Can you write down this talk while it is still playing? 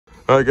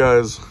Alright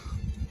guys,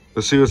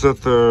 let's see what's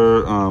at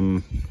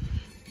the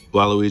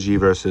Waluigi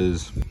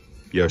versus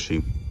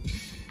Yoshi.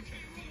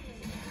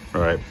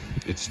 Alright,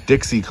 it's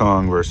Dixie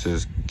Kong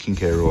versus King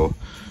K. Rool.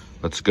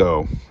 Let's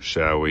go,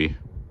 shall we?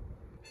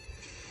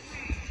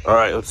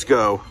 Alright, let's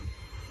go.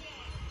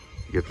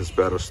 Get this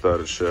battle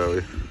started, shall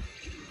we?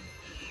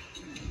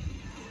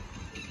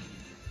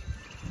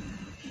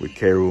 With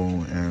K.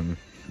 Rool and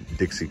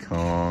Dixie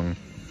Kong.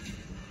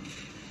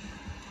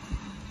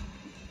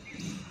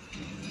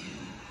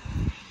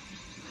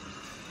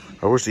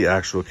 I wish the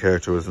actual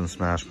character was in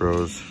Smash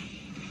Bros.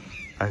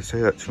 I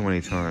say that too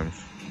many times.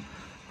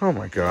 Oh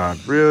my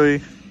god,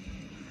 really?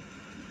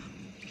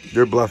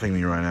 You're bluffing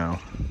me right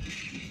now.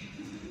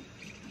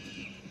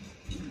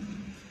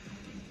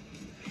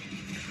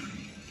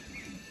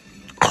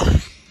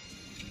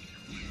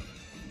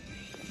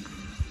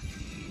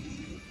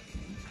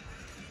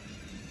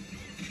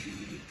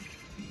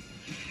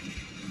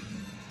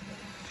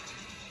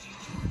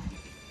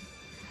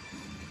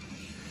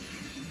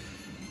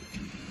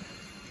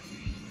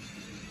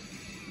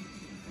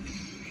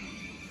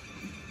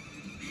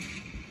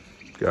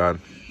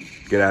 God,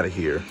 get out of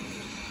here.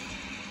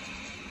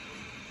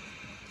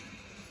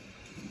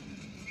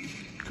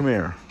 Come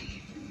here.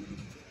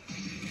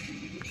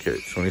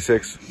 Okay,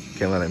 26.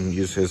 Can't let him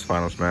use his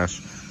final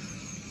smash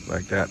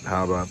like that.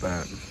 How about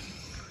that?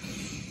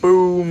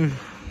 Boom.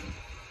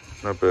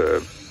 Not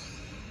bad.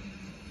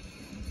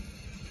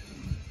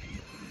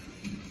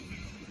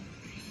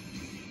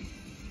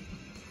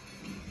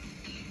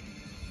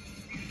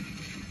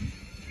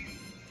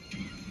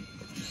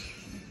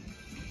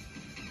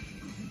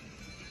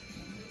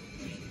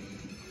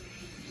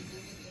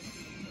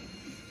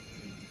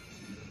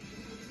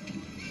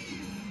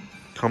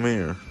 Come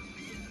here.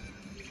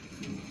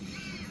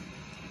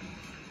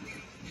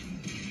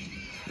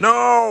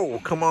 No!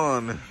 Come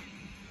on.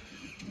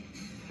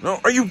 No,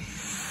 are you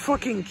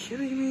fucking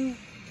kidding me?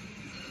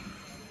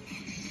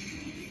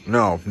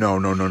 No.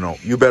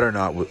 You better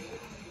not.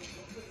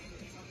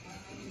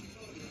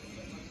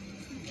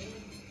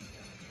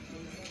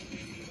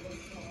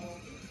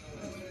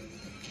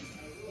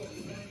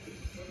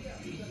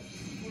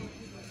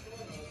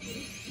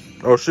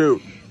 Oh,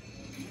 shoot.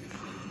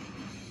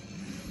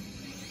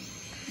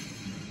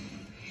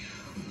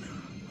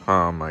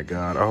 Oh my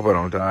god, I hope I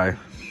don't die.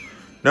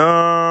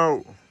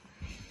 No!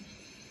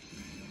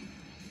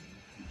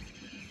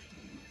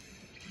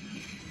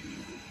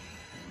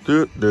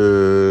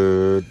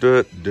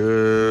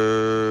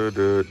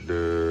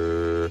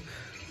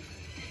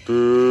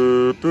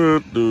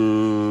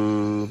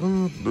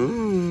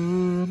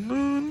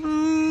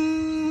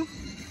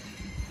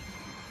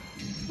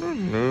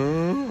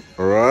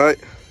 Alright.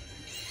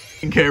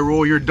 K.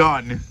 Rool, you're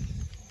done.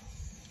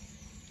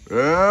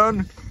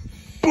 And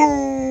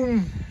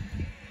boom!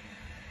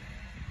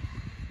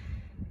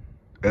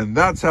 And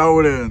that's how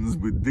it ends,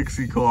 with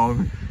Dixie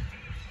Kong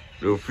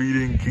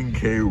defeating King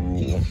K.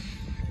 Rool.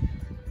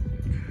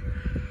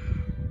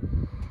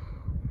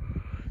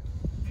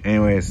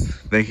 Anyways,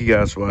 thank you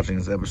guys for watching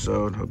this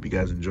episode. Hope you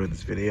guys enjoyed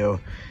this video.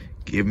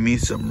 Give me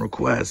some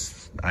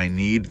requests. I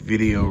need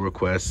video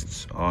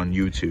requests on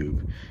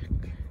YouTube,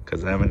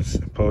 because I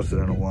haven't posted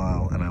in a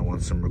while and I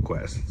want some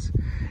requests.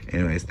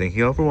 Anyways, thank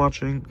you all for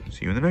watching.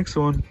 See you in the next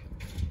one.